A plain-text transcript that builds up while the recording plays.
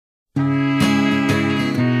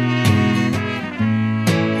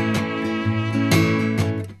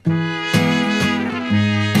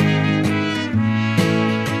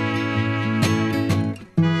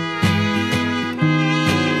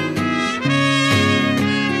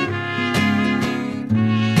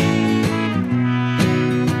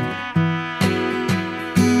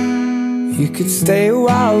could stay a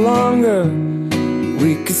while longer.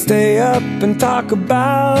 We could stay up and talk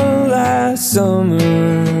about last summer.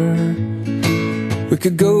 We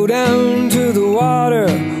could go down to the water,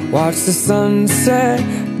 watch the sunset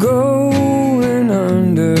going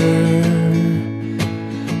under.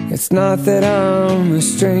 It's not that I'm a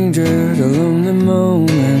stranger to lonely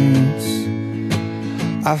moments.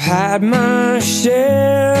 I've had my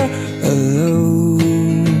share of those.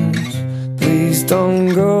 Please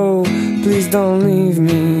don't go, please don't leave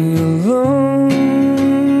me alone.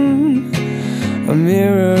 A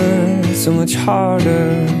mirror is so much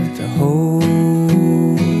harder to hold.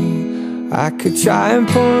 I could try and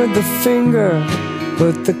point the finger,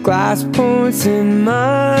 but the glass points in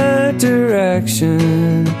my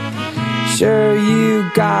direction. Sure, you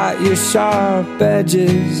got your sharp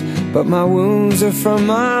edges, but my wounds are from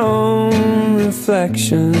my own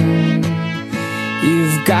reflection.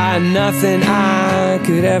 You've got nothing I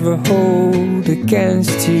could ever hold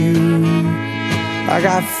against you. I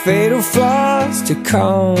got fatal flaws to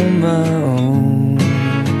call my own.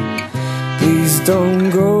 Please don't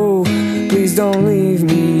go, please don't leave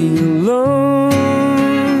me alone.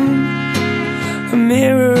 A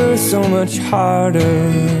mirror is so much harder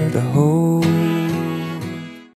to hold.